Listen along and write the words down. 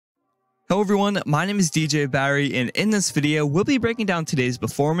Hello everyone, my name is DJ Barry, and in this video, we'll be breaking down today's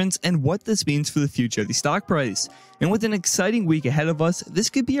performance and what this means for the future of the stock price. And with an exciting week ahead of us, this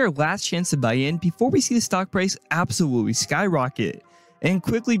could be our last chance to buy in before we see the stock price absolutely skyrocket. And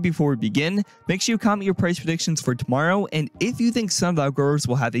quickly before we begin, make sure you comment your price predictions for tomorrow and if you think SNDL growers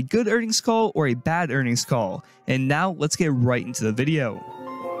will have a good earnings call or a bad earnings call. And now let's get right into the video.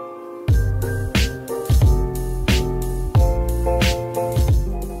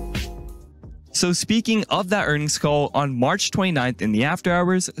 So speaking of that earnings call, on March 29th in the after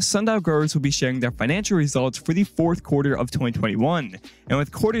hours, SNDL growers will be sharing their financial results for the fourth quarter of 2021. And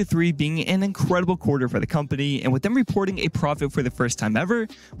with quarter 3 being an incredible quarter for the company, and with them reporting a profit for the first time ever,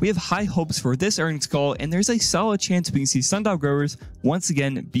 we have high hopes for this earnings call, and there's a solid chance we can see SNDL growers once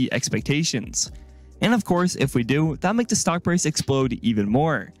again beat expectations. And of course, if we do, that'll make the stock price explode even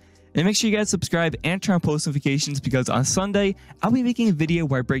more. And make sure you guys subscribe and turn on post notifications because on Sunday, I'll be making a video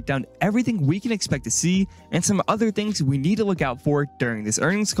where I break down everything we can expect to see and some other things we need to look out for during this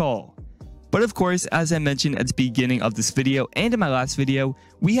earnings call. But of course, as I mentioned at the beginning of this video and in my last video,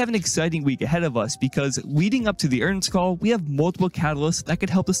 we have an exciting week ahead of us because leading up to the earnings call, we have multiple catalysts that could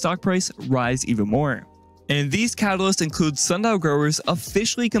help the stock price rise even more. And these catalysts include SNDL growers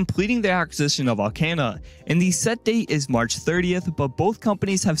officially completing their acquisition of Alcana, and the set date is March 30th, but both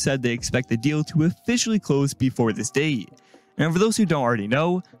companies have said they expect the deal to officially close before this date. And for those who don't already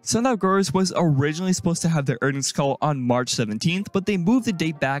know, SNDL growers was originally supposed to have their earnings call on March 17th, but they moved the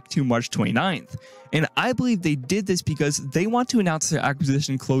date back to March 29th. And I believe they did this because they want to announce their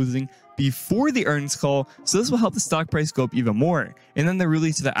acquisition closing before the earnings call, so this will help the stock price go up even more. And then they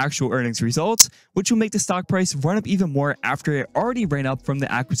release the actual earnings results, which will make the stock price run up even more after it already ran up from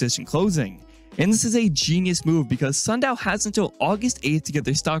the acquisition closing. And this is a genius move because SNDL has until August 8th to get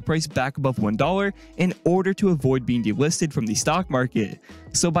their stock price back above $1 in order to avoid being delisted from the stock market.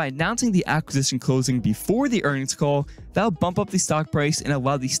 So by announcing the acquisition closing before the earnings call, that'll bump up the stock price and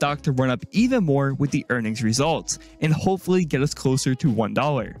allow the stock to run up even more with the earnings results, and hopefully get us closer to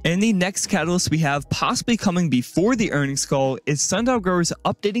 $1. And the next catalyst we have possibly coming before the earnings call is SNDL growers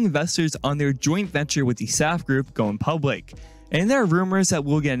updating investors on their joint venture with the SAF group going public. And there are rumors that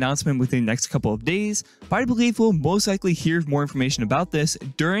we'll get an announcement within the next couple of days, but I believe we'll most likely hear more information about this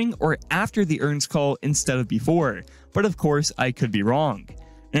during or after the earnings call instead of before. But of course, I could be wrong.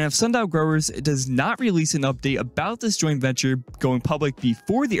 And if SNDL growers does not release an update about this joint venture going public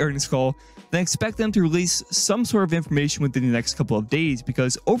before the earnings call, then expect them to release some sort of information within the next couple of days,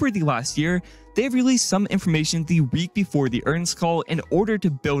 because over the last year, they've released some information the week before the earnings call in order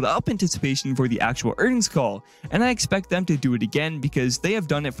to build up anticipation for the actual earnings call. And I expect them to do it again because they have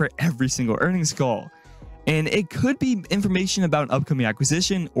done it for every single earnings call. And it could be information about an upcoming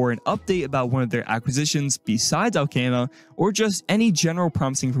acquisition or an update about one of their acquisitions besides Alcana, or just any general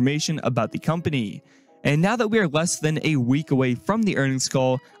promising information about the company. And now that we are less than a week away from the earnings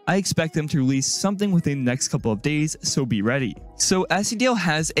call, I expect them to release something within the next couple of days, so be ready. So SNDL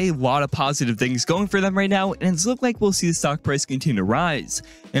has a lot of positive things going for them right now, and it's looking like we'll see the stock price continue to rise.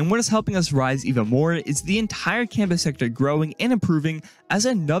 And what is helping us rise even more is the entire cannabis sector growing and improving, as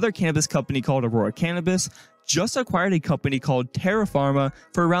another cannabis company called Aurora Cannabis just acquired a company called Terra Pharma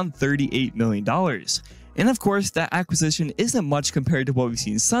for around $38 million. And of course, that acquisition isn't much compared to what we've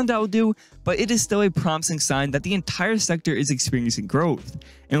seen SNDL do, but it is still a promising sign that the entire sector is experiencing growth.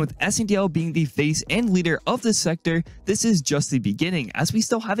 And with SNDL being the face and leader of this sector, this is just the beginning, as we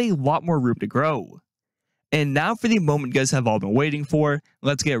still have a lot more room to grow. And now for the moment you guys have all been waiting for,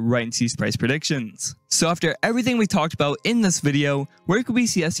 let's get right into these price predictions. So after everything we talked about in this video, where could we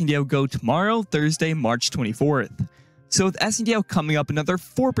see SNDL go tomorrow, Thursday, March 24th? So with SNDL coming up another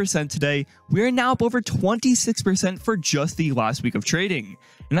 4% today, we are now up over 26% for just the last week of trading.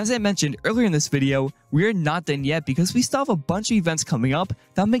 And as I mentioned earlier in this video, we are not done yet because we still have a bunch of events coming up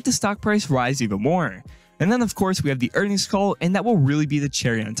that'll make the stock price rise even more. And then of course we have the earnings call, and that will really be the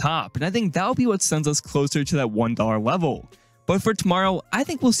cherry on top, and I think that'll be what sends us closer to that $1 level. But for tomorrow, I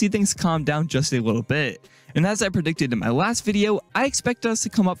think we'll see things calm down just a little bit. And as I predicted in my last video, I expect us to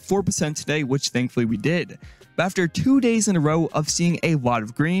come up 4% today, which thankfully we did. But after 2 days in a row of seeing a lot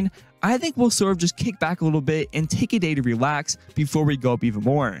of green, I think we'll sort of just kick back a little bit and take a day to relax before we go up even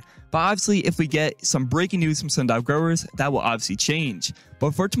more. But obviously, if we get some breaking news from SNDL growers, that will obviously change.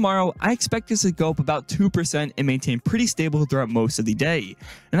 But for tomorrow, I expect us to go up about 2% and maintain pretty stable throughout most of the day.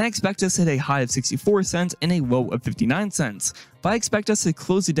 And I expect us to hit a high of 64 cents and a low of 59 cents. But I expect us to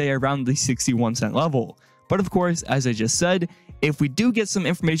close the day around the 61 cent level. But of course, as I just said, if we do get some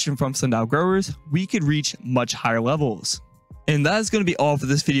information from SNDL growers, we could reach much higher levels. And that is going to be all for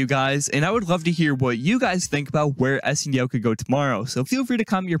this video, guys. And I would love to hear what you guys think about where SNDL could go tomorrow. So feel free to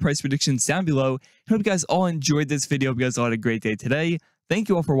comment your price predictions down below. I hope you guys all enjoyed this video. Hope you guys all had a great day today. Thank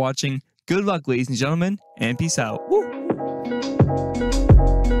you all for watching. Good luck, ladies and gentlemen, and peace out. Woo!